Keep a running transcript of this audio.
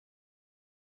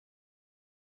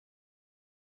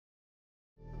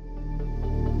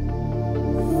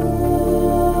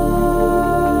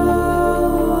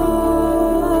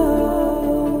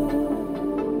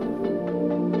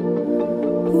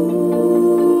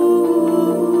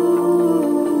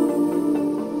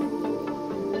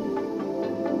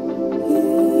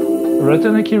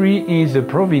Ratanakiri is a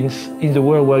province in the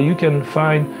world where you can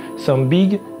find some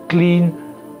big, clean,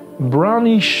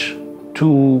 brownish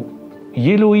to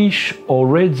yellowish or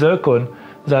red zircon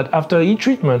that after heat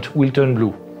treatment will turn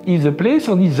blue. If the place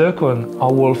on this zircon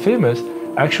are world famous,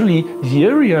 actually the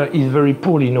area is very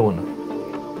poorly known.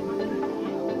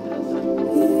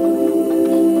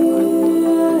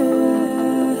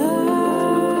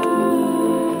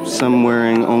 Some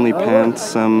wearing only pants,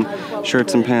 some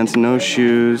shirts and pants, no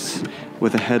shoes,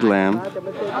 with a headlamp.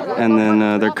 And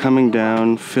then they're coming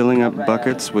down, filling up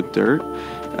buckets with dirt.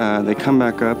 They come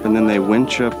back up and then they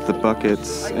winch up the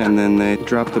buckets and then they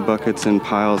drop the buckets in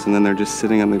piles and then they're just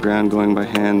sitting on the ground going by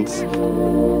hands.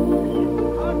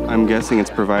 I'm guessing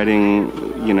it's providing,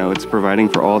 it's providing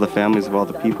for all the families of all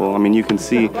the people. I mean, you can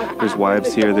see there's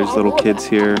wives here, there's little kids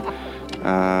here.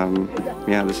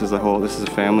 Yeah, this is a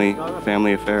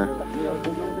family affair.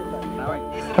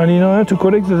 And in order to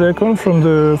collect the zircon from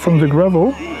the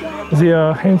gravel, they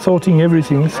are hand sorting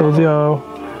everything. So they are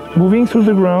moving through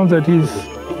the ground that is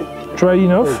dry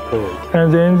enough,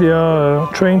 and then they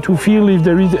are trying to feel if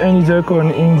there is any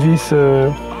zircon in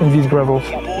these gravels.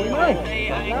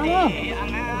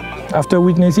 After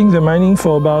witnessing the mining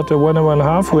for about 1 hour and a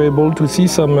half, we're able to see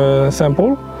some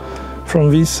sample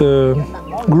from this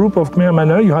group of Khmer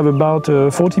miner. You have about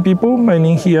 40 people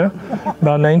mining here,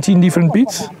 about 19 different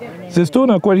pits. The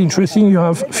stones are quite interesting. You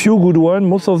have few good ones.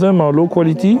 Most of them are low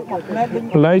quality,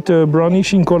 light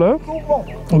brownish in color,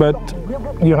 but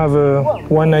you have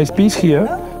one nice piece here.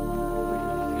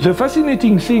 The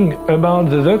fascinating thing about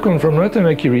the zircon from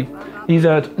Ratanakiri is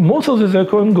that most of the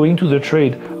zircon going to the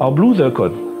trade are blue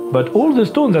zircon, but all the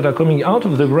stones that are coming out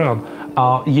of the ground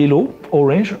are yellow,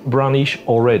 orange, brownish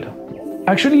or red.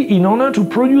 Actually, in order to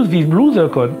produce this blue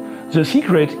zircon, the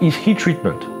secret is heat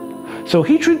treatment. So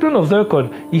heat treatment of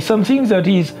zircon is something that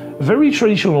is very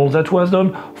traditional, that was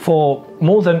done for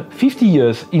more than 50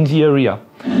 years in the area.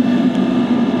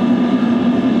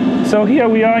 So here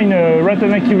we are in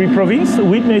Ratanakiri province,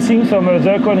 witnessing some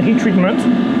zircon heat treatment.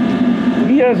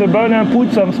 Here the burner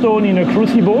puts some stone in a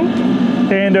crucible,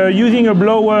 and using a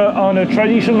blower on a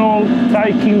traditional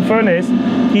Thai kiln furnace,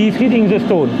 he is heating the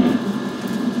stone.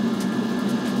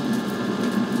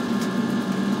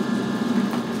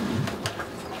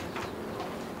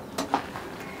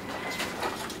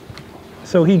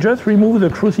 So he just removed the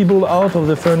crucible out of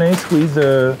the furnace with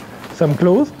some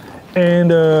cloth, and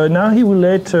now he will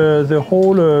let the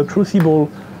whole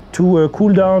crucible to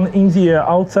cool down in the air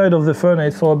outside of the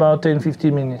furnace for about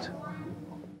 10-15 minutes.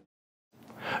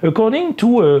 According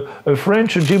to a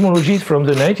French gemmologist from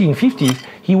the 1950s,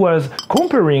 he was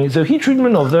comparing the heat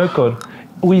treatment of zircon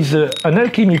with an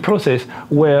alchemy process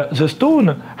where the stone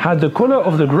had the color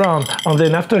of the ground, and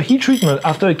then after heat treatment,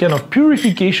 after a kind of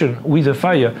purification with a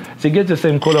fire, they get the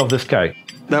same color of the sky.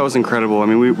 That was incredible. I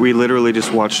mean, we literally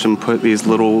just watched him put these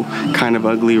little kind of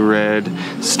ugly red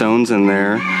stones in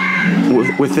there.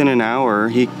 Within an hour,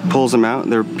 he pulls them out.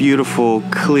 They're beautiful,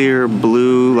 clear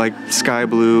blue, like sky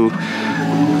blue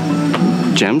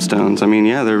gemstones. I mean,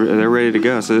 yeah, they're ready to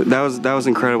go. So that was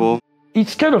incredible.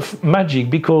 It's kind of magic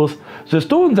because the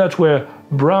stones that were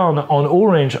brown or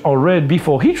orange or red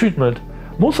before heat treatment,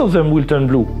 most of them will turn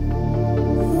blue.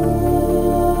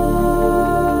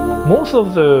 Most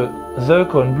of the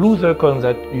zircon, blue zircon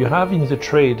that you have in the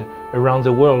trade around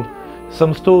the world,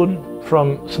 some stone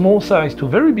from small size to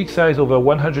very big size over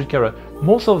 100 carat,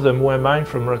 most of them were mined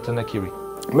from Ratanakiri.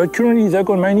 But currently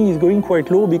zircon mining is going quite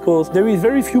low because there is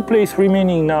very few place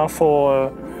remaining now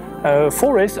for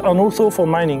forest and also for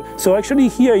mining. So actually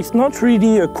here it's not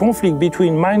really a conflict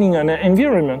between mining and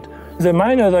environment. The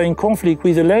miners are in conflict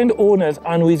with the landowners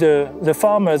and with the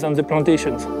farmers and the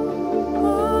plantations.